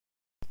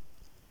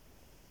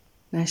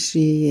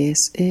نشریه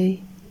SA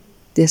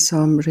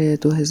دسامبر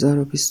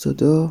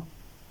 2022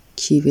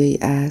 کیوی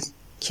از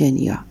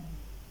کنیا.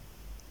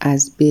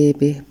 از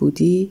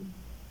بهبودی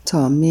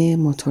تا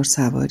موتور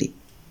سواری.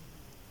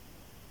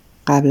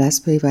 قبل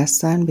از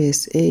پیوستن به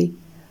SA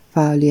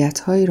فعالیت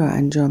هایی را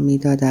انجام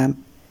میدادم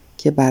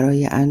که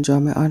برای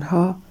انجام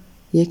آنها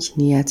یک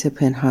نیت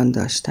پنهان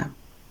داشتم.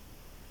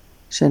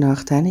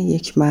 شناختن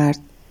یک مرد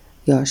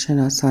یا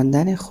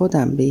شناساندن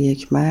خودم به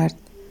یک مرد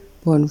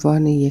به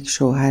عنوان یک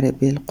شوهر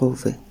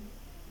بالقوه.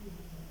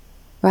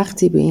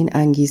 وقتی به این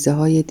انگیزه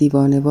های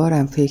دیوانه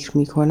وارم فکر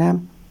می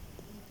کنم،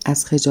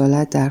 از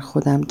خجالت در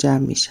خودم جمع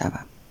می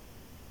شوم.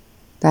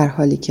 در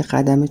حالی که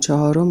قدم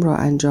چهارم را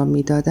انجام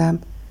می دادم،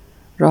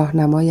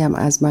 راهنمایم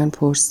از من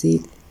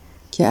پرسید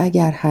که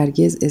اگر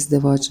هرگز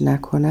ازدواج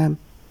نکنم،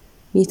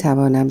 می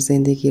توانم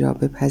زندگی را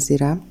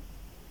بپذیرم؟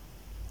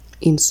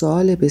 این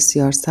سوال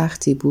بسیار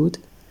سختی بود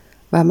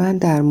و من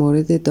در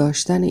مورد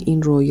داشتن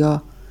این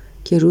رویا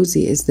که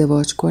روزی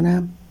ازدواج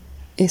کنم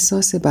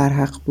احساس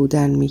برحق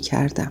بودن می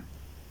کردم.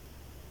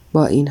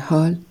 با این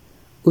حال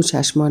او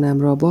چشمانم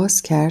را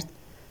باز کرد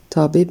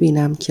تا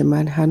ببینم که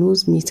من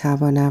هنوز می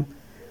توانم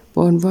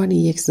به عنوان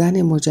یک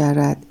زن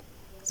مجرد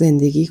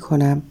زندگی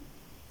کنم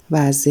و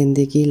از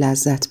زندگی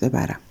لذت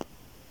ببرم.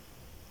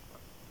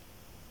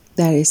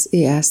 در SA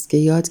است که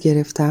یاد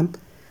گرفتم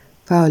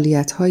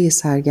فعالیت های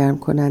سرگرم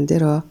کننده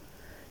را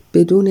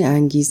بدون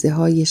انگیزه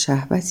های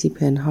شهوتی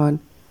پنهان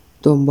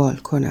دنبال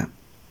کنم.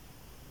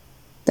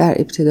 در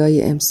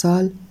ابتدای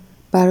امسال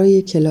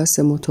برای کلاس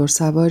موتور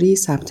سواری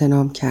ثبت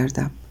نام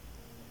کردم.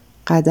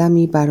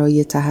 قدمی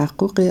برای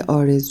تحقق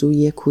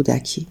آرزوی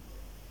کودکی.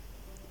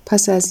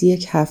 پس از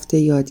یک هفته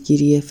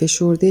یادگیری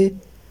فشرده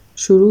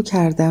شروع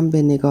کردم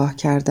به نگاه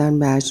کردن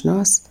به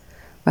اجناس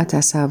و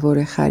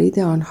تصور خرید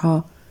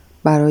آنها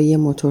برای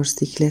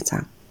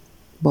موتورسیکلتم.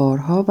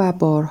 بارها و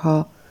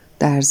بارها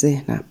در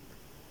ذهنم.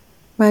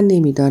 من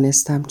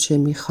نمیدانستم چه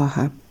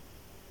میخواهم.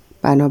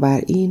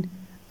 بنابراین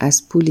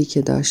از پولی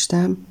که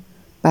داشتم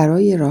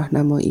برای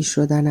راهنمایی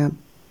شدنم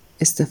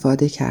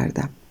استفاده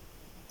کردم.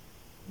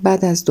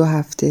 بعد از 2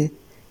 هفته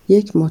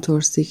یک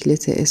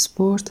موتورسیکلت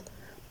اسپورت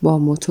با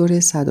موتور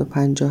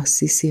 150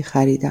 cc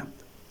خریدم.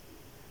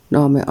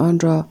 نام آن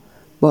را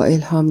با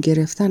الهام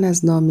گرفتن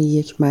از نام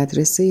یک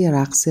مدرسه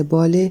رقص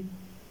باله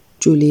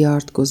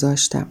جولیارد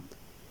گذاشتم.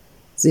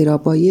 زیرا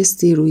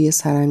بایستی روی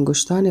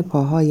سرانگشتان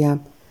پاهایم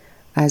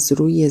از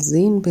روی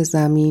زین به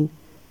زمین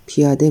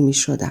پیاده می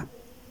شدم.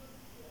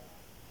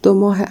 2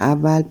 ماه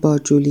اول با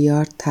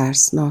جولیارد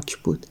ترسناک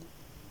بود.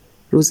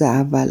 روز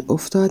اول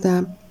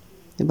افتادم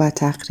و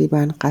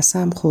تقریباً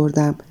قسم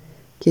خوردم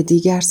که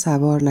دیگر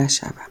سوار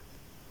نشوم.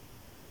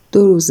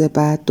 2 روز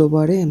بعد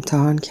دوباره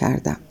امتحان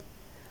کردم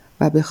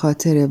و به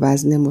خاطر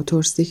وزن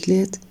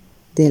موتورسیکلت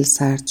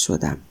دلسرد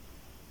شدم.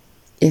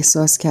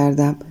 احساس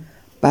کردم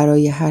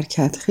برای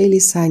حرکت خیلی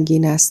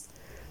سنگین است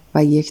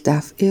و یک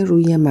دفعه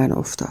روی من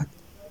افتاد.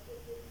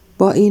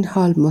 با این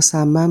حال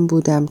مصمم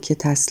بودم که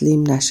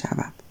تسلیم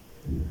نشوم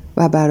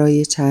و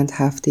برای چند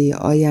هفته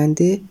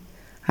آینده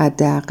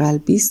حداقل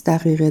 20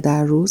 دقیقه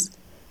در روز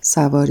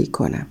سواری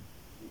کنم.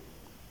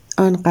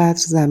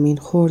 آنقدر زمین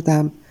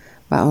خوردم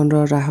و آن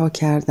را رها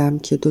کردم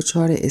که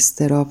دچار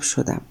اضطراب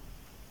شدم.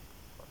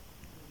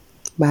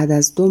 بعد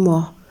از 2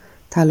 ماه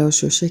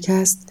تلاش و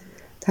شکست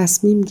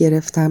تصمیم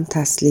گرفتم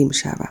تسلیم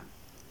شوم.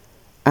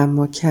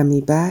 اما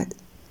کمی بعد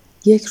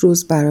یک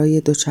روز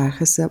برای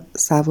دوچرخه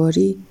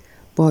سواری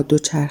با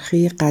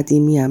دوچرخه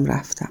قدیمیم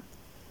رفتم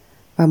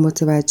و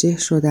متوجه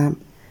شدم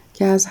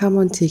که از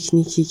همان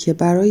تکنیکی که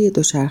برای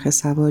دوچرخه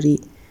سواری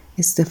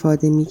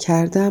استفاده می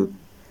کردم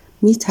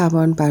می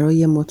توان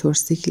برای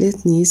موتورسیکلت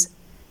نیز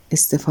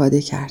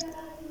استفاده کرد.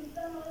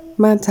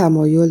 من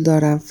تمایل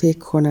دارم فکر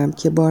کنم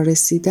که با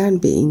رسیدن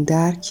به این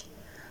درک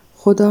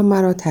خدا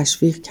مرا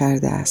تشویق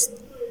کرده است،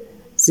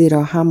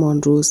 زیرا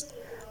همان روز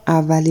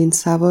اولین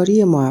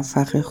سواری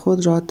موفق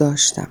خود را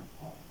داشتم.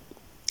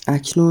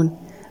 اکنون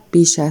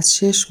بیش از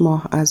 6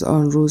 ماه از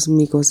آن روز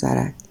می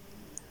گذرد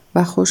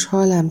و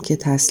خوشحالم که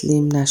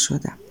تسلیم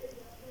نشدم.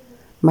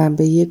 من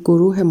به یک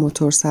گروه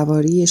موتور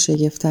سواری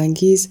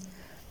شگفت‌انگیز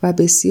و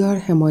بسیار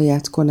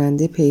حمایت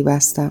کننده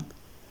پیوستم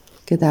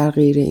که در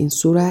غیر این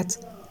صورت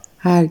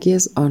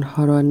هرگز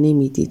آنها را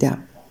نمی دیدم.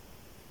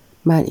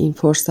 من این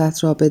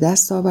فرصت را به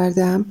دست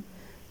آوردم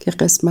که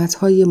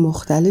قسمت‌های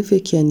مختلف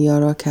کنیا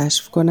را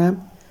کشف کنم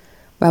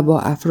و با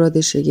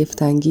افراد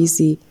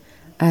شگفت‌انگیزی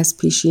از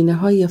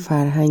پیشینه‌های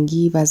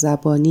فرهنگی و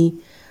زبانی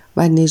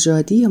و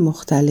نژادی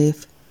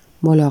مختلف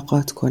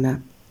ملاقات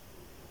کنم.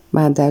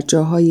 من در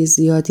جاهای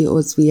زیادی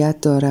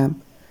عضویت دارم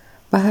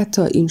و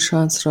حتی این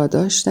شانس را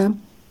داشتم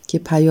که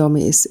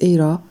پیام SA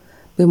را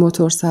به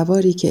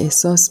موتورسواری که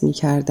احساس می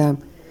کردم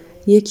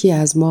یکی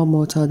از ما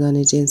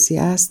معتادان جنسی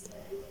است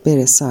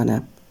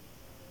برسانم.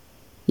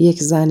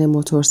 یک زن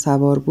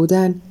موتورسوار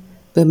بودن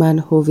به من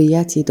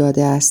هویتی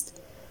داده است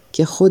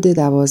که خود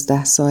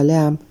 12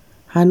 ساله‌ام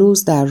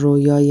هنوز در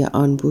رویای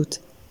آن بود.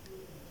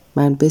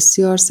 من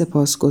بسیار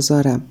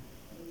سپاسگزارم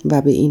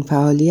و به این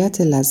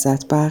فعالیت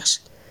لذت بخش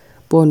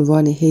به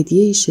عنوان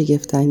هدیه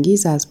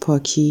شگفت‌انگیز از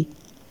پاکی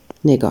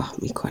نگاه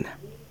می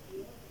کنم.